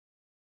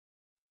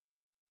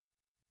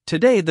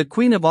Today the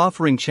Queen of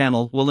Offering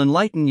channel will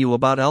enlighten you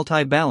about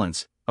Altai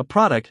Balance, a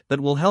product that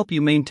will help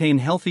you maintain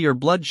healthier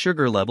blood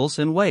sugar levels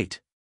and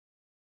weight.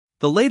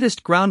 The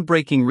latest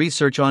groundbreaking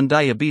research on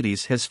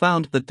diabetes has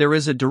found that there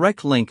is a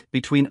direct link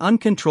between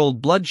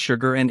uncontrolled blood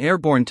sugar and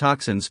airborne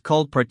toxins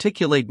called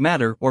particulate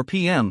matter or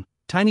PM,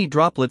 tiny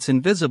droplets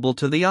invisible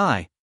to the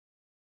eye.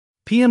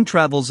 PM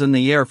travels in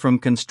the air from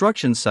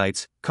construction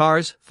sites,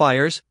 cars,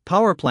 fires,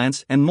 power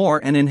plants, and more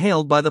and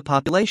inhaled by the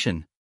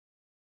population.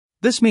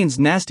 This means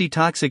nasty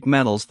toxic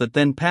metals that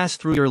then pass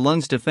through your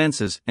lungs'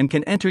 defenses and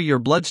can enter your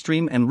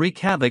bloodstream and wreak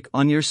havoc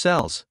on your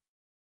cells.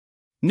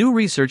 New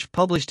research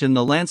published in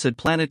the Lancet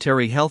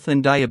Planetary Health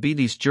and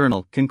Diabetes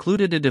Journal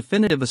concluded a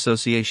definitive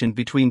association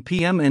between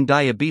PM and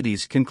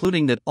diabetes,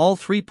 concluding that all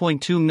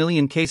 3.2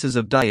 million cases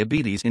of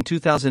diabetes in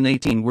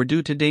 2018 were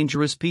due to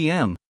dangerous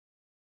PM.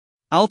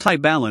 Altai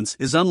Balance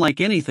is unlike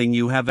anything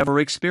you have ever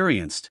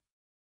experienced.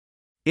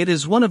 It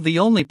is one of the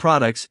only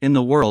products in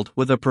the world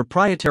with a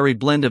proprietary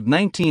blend of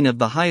 19 of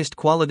the highest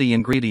quality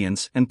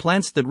ingredients and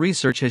plants that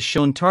research has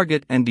shown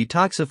target and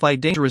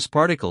detoxify dangerous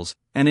particles,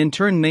 and in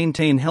turn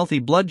maintain healthy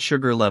blood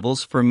sugar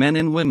levels for men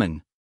and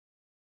women.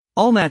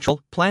 All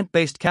natural,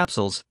 plant-based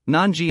capsules,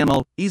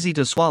 non-GMO, easy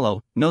to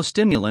swallow, no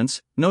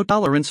stimulants, no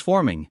tolerance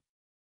forming.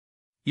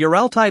 Your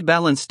Altai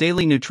Balance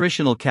Daily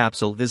Nutritional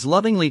Capsule is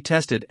lovingly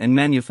tested and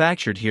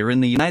manufactured here in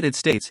the United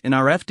States in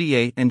our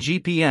FDA and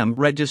GPM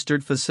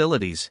registered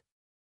facilities.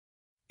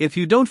 If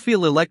you don't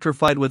feel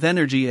electrified with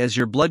energy as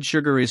your blood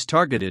sugar is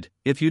targeted,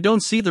 if you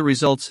don't see the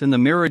results in the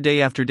mirror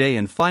day after day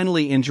and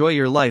finally enjoy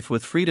your life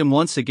with freedom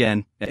once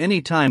again, at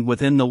any time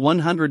within the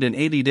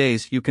 180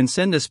 days you can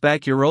send us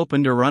back your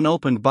opened or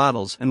unopened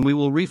bottles and we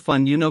will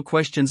refund you, no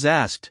questions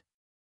asked.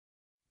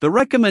 The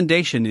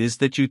recommendation is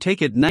that you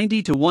take it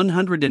 90 to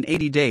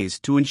 180 days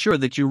to ensure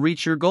that you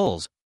reach your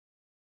goals.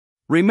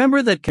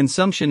 Remember that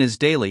consumption is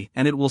daily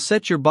and it will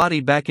set your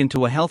body back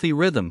into a healthy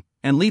rhythm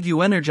and leave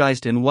you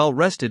energized and well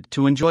rested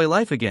to enjoy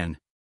life again.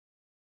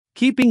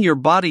 Keeping your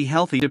body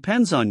healthy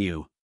depends on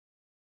you.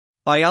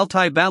 Buy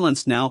Altai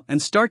Balance now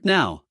and start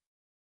now.